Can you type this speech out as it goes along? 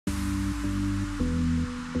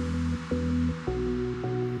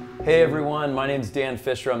Hey everyone, my name is Dan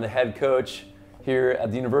Fisher. I'm the head coach here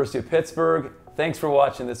at the University of Pittsburgh. Thanks for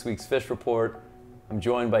watching this week's Fish Report. I'm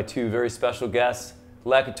joined by two very special guests,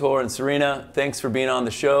 Leketor and Serena. Thanks for being on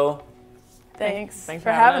the show. Thanks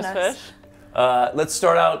for having us. Fish. Let's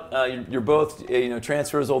start out. You're both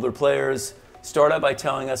transfers, older players. Start out by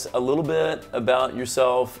telling us a little bit about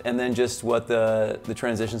yourself and then just what the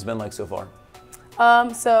transition's been like so far.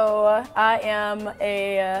 So I am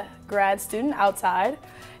a grad student outside,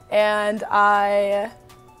 and I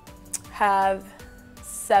have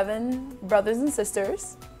 7 brothers and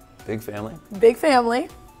sisters. Big family. Big family.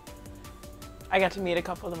 I got to meet a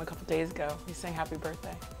couple of them a couple days ago. We sang happy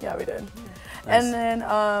birthday. Yeah, we did. Yeah. Nice. And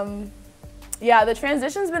then, the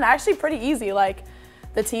transition's been actually pretty easy. Like,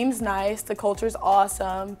 the team's nice, the culture's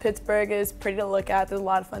awesome. Pittsburgh is pretty to look at. There's a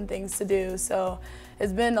lot of fun things to do. So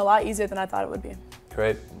it's been a lot easier than I thought it would be.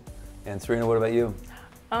 Great. And Serena, what about you?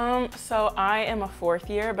 So I am a 4th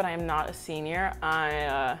year, but I am not a senior.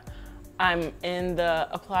 I'm in the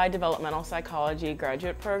Applied Developmental Psychology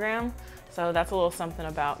graduate program. So that's a little something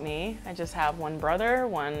about me. I just have one brother,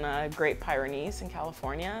 one Great Pyrenees in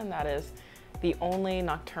California, and that is the only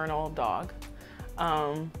nocturnal dog.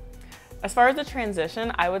 As far as the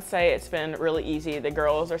transition, I would say it's been really easy. The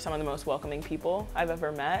girls are some of the most welcoming people I've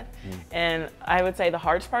ever met. And I would say the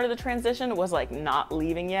hardest part of the transition was like not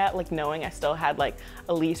leaving yet, like knowing I still had like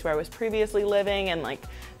a lease where I was previously living and like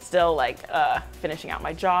still like finishing out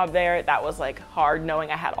my job there. That was like hard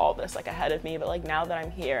knowing I had all this like ahead of me. But like now that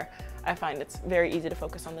I'm here, I find it's very easy to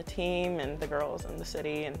focus on the team and the girls and the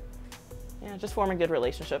city and just forming good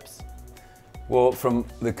relationships. Well, from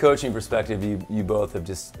the coaching perspective, you both have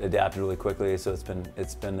just adapted really quickly, so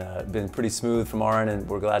it's been pretty smooth from our end, and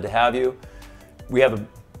we're glad to have you. We have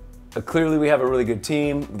clearly we have a really good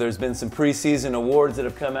team. There's been some preseason awards that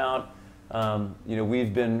have come out.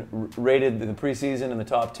 We've been rated in the preseason in the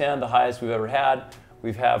top 10, the highest we've ever had.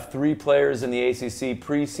 We have 3 players in the ACC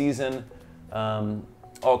preseason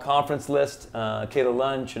all-conference list: Kayla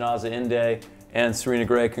Lunn, Chinaza Inde, and Serena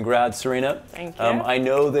Gray. Congrats, Serena. Thank you. I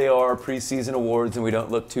know they are preseason awards and we don't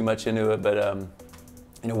look too much into it, but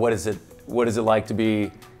what is it like to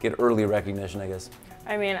get early recognition, I guess?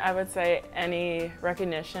 I mean, I would say any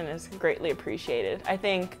recognition is greatly appreciated. I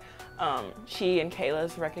think she and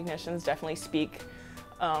Kayla's recognitions definitely speak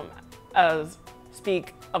of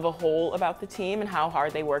a whole about the team and how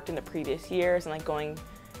hard they worked in the previous years and like going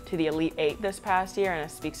to the Elite 8 this past year, and it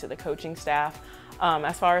speaks to the coaching staff.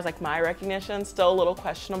 As far as like my recognition, still a little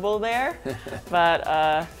questionable there,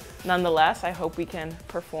 but nonetheless, I hope we can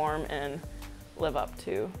perform and live up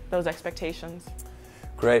to those expectations.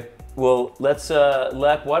 Great. Well, let's,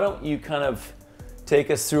 Lek, why don't you kind of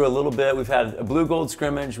take us through a little bit. We've had a blue-gold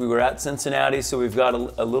scrimmage. We were at Cincinnati, so we've got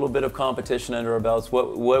a little bit of competition under our belts.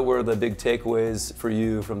 What were the big takeaways for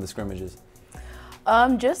you from the scrimmages?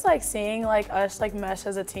 Just like seeing like us like mesh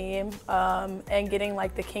as a team and getting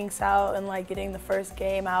like the kinks out and like getting the first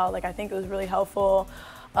game out. Like I think it was really helpful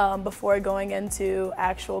before going into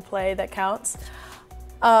actual play that counts.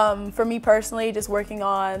 For me personally, just working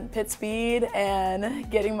on pit speed and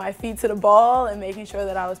getting my feet to the ball and making sure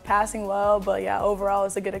that I was passing well. But yeah, overall,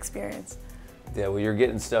 it's a good experience. Yeah, well, you're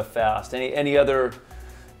getting stuff fast. Any other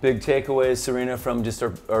big takeaways, Serena, from just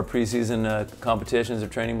our preseason competitions or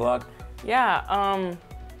training block? Yeah,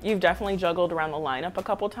 you've definitely juggled around the lineup a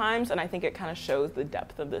couple times, and I think it kind of shows the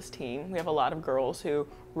depth of this team. We have a lot of girls who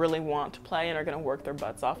really want to play and are going to work their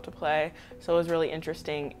butts off to play. So it was really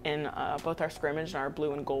interesting in both our scrimmage and our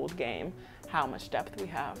blue and gold game how much depth we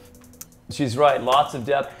have. She's right, lots of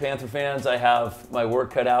depth. Panther fans, I have my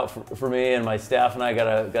work cut out for me, and my staff and I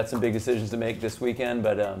got some big decisions to make this weekend,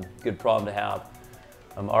 but good problem to have.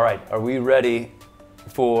 All right, are we ready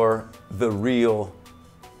for the real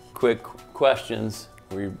quick questions?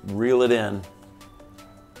 We reel it in.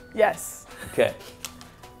 Yes. Okay.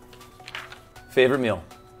 Favorite meal?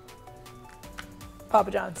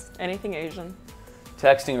 Papa John's. Anything Asian.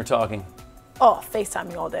 Texting or talking? Oh,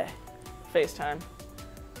 FaceTiming all day. FaceTime.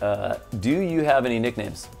 Do you have any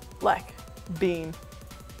nicknames? Lek. Bean.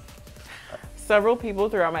 Several people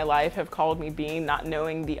throughout my life have called me Bean, not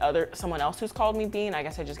knowing someone else who's called me Bean. I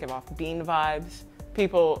guess I just give off Bean vibes.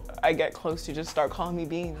 People I get close to just start calling me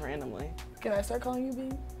Bean randomly. Can I start calling you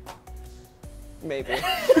Bean? Maybe.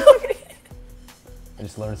 I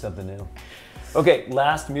just learned something new. Okay,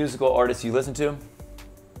 last musical artist you listen to?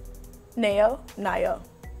 Nayo.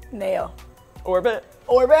 Orbit.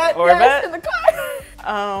 Orbit. Yes, in the car.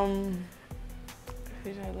 Who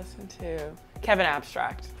did I listen to? Kevin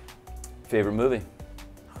Abstract. Favorite movie?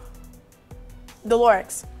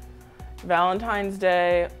 Dolores. Valentine's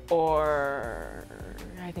Day, or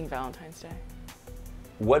I think Valentine's Day.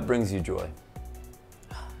 what brings you joy?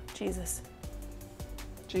 Jesus.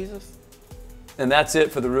 Jesus. And that's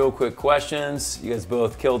it for the real quick questions. You guys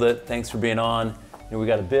both killed it. Thanks for being on. You know, we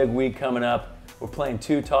got a big week coming up. We're playing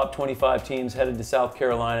 2 top 25 teams headed to South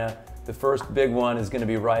Carolina. The first big one is going to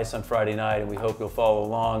be Rice on Friday night, and we hope you'll follow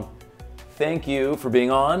along. Thank you for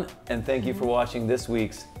being on, and thank you for watching this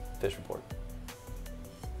week's Fish Report.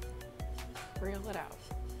 Reel it out.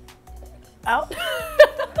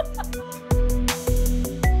 Out.